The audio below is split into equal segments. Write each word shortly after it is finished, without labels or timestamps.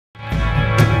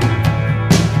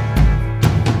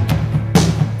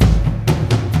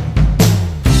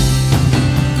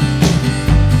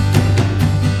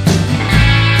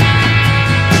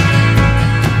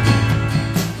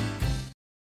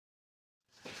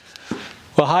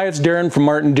Well, hi, it's Darren from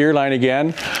Martin Deerline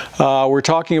again. We're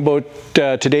talking about,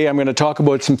 today I'm going to talk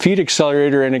about some Feed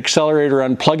Accelerator and Accelerator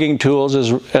unplugging tools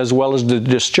as well as the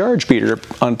Discharge Beater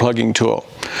unplugging tool.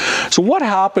 So what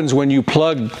happens when you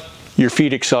plug your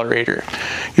Feed Accelerator?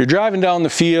 You're driving down the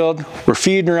field, we're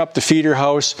feeding her up the feeder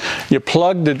house, you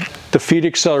plug the Feed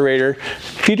Accelerator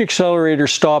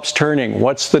stops turning.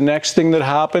 What's the next thing that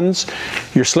happens?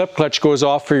 Your slip clutch goes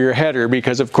off for your header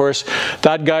because of course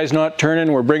that guy's not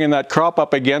turning, we're bringing that crop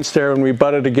up against there and we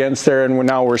butt it against there and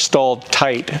now we're stalled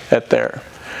tight at there.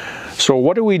 So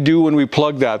what do we do when we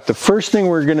plug that? The first thing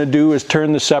we're going to do is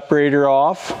turn the separator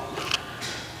off.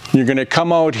 You're going to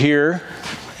come out here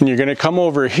and you're going to come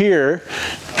over here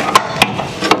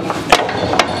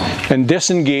and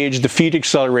disengage the Feed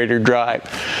Accelerator drive.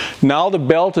 Now the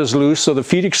belt is loose, so the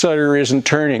Feed Accelerator isn't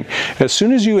turning. As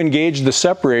soon as you engage the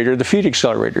separator, the Feed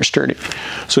Accelerator is turning.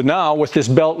 So now with this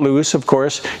belt loose, of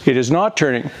course, it is not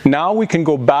turning. Now we can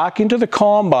go back into the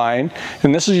combine,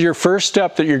 and this is your first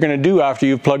step that you're going to do after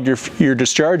you've plugged your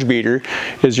discharge beater,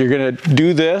 is you're going to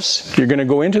do this, you're going to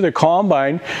go into the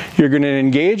combine, you're going to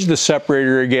engage the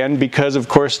separator again because of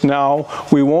course now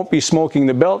we won't be smoking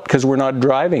the belt because we're not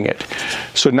driving it.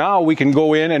 So now we can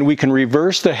go in and we can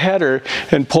reverse the header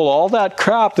and pull all that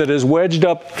crap that is wedged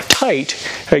up tight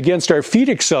against our Feed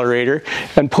Accelerator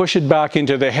and push it back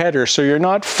into the header, so you're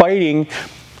not fighting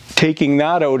taking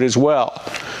that out as well.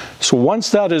 So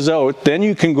once that is out, then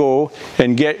you can go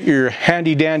and get your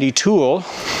handy dandy tool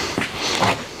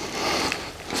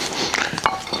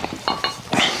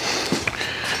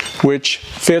which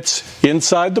fits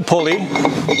inside the pulley.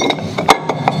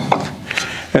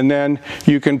 And then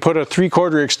you can put a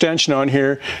 3/4 extension on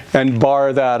here and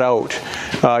bar that out.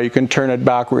 You can turn it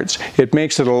backwards. It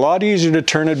makes it a lot easier to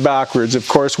turn it backwards, of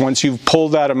course, once you've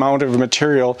pulled that amount of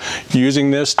material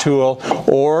using this tool,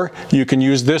 or you can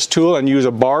use this tool and use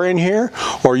a bar in here,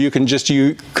 or you can just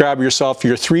grab yourself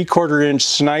your 3/4 inch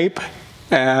snipe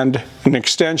and an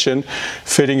extension,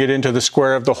 fitting it into the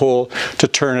square of the hole to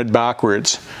turn it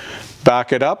backwards.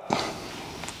 Back it up,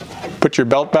 put your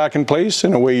belt back in place,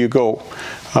 and away you go.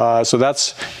 So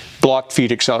that's blocked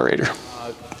Feed Accelerator.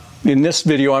 In this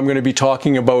video I'm going to be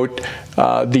talking about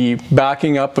the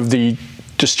backing up of the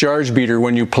discharge beater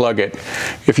when you plug it.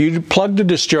 If you plug the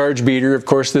discharge beater, of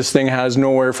course this thing has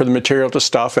nowhere for the material to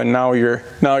stuff, and now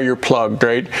you're plugged,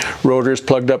 right? Rotor's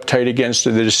plugged up tight against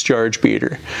the discharge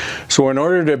beater. So in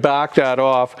order to back that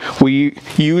off, we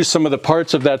use some of the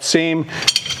parts of that same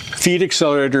Feed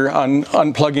Accelerator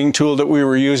unplugging tool that we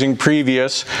were using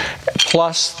previous,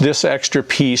 plus this extra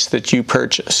piece that you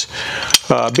purchase.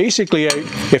 Basically,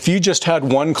 if you just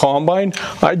had one combine,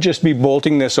 I'd just be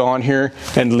bolting this on here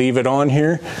and leave it on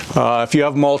here. If you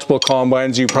have multiple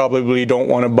combines, you probably don't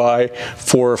want to buy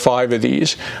 4 or 5 of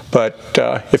these. But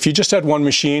if you just had one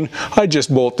machine, I'd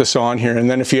just bolt this on here, and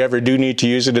then if you ever do need to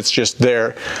use it, it's just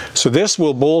there. So this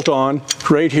will bolt on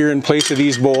right here in place of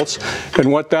these bolts,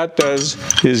 and what that does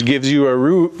is gives you a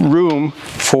room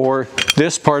for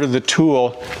this part of the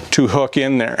tool to hook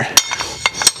in there,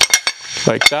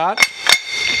 like that.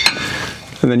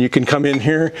 And then you can come in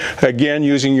here again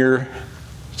using your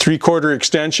 3/4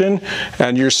 extension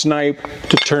and your snipe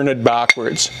to turn it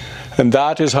backwards. And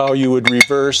that is how you would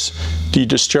reverse the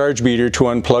discharge beater to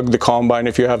unplug the combine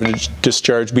if you have a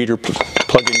discharge beater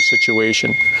plugging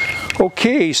situation.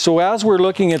 Okay, so as we're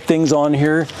looking at things on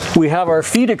here, we have our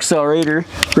Feed Accelerator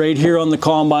right here on the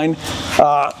combine,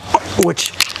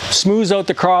 which smooths out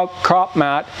the crop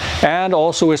mat and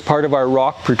also is part of our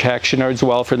rock protection as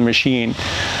well for the machine.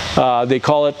 They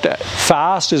call it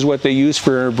FAST is what they use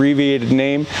for an abbreviated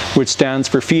name, which stands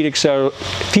for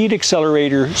Feed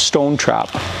Accelerator Stone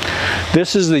Trap.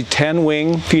 This is the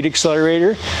 10-wing Feed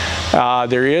Accelerator.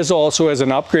 There is also, as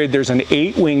an upgrade, there's an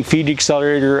 8-wing Feed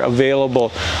Accelerator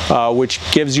available, which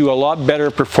gives you a lot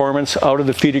better performance out of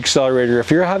the Feed Accelerator.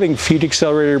 If you're having Feed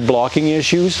Accelerator blocking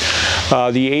issues,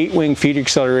 the 8-wing Feed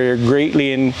Accelerator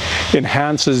greatly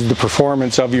enhances the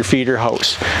performance of your feeder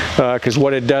house, because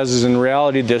what it does is, in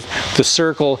reality, the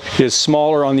circle is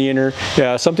smaller on the inner,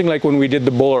 something like when we did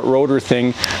the bullet rotor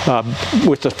thing,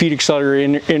 with the Feed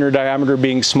Accelerator inner diameter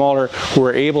being smaller,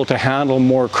 we're able to handle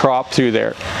more crop through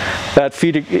there. That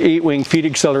 8-wing Feed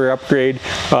Accelerator upgrade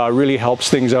really helps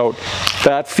things out.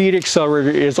 That Feed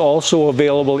Accelerator is also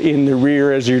available in the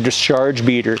rear as your discharge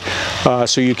beater.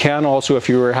 So you can also, if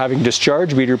you were having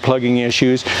discharge beater plugging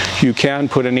issues, you can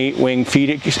put an 8-wing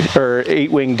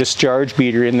discharge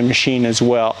beater in the machine as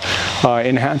well,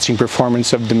 enhancing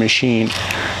performance of the machine.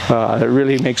 It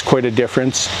really makes quite a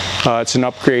difference. It's an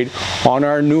upgrade. On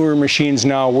our newer machines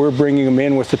now, we're bringing them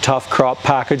in with the tough crop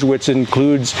package, which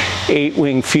includes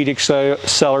 8-wing feed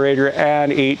accelerator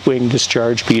and 8-wing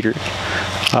discharge beater.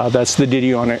 That's the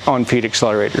ditty on feed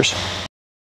accelerators.